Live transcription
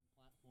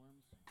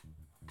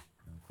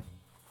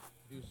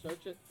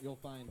search it, you'll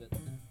find it.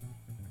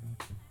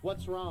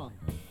 What's wrong?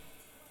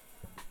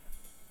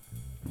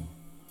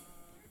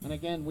 And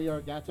again, we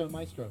are Gato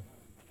Maestro.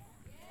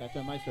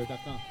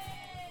 GatoMaestro.com.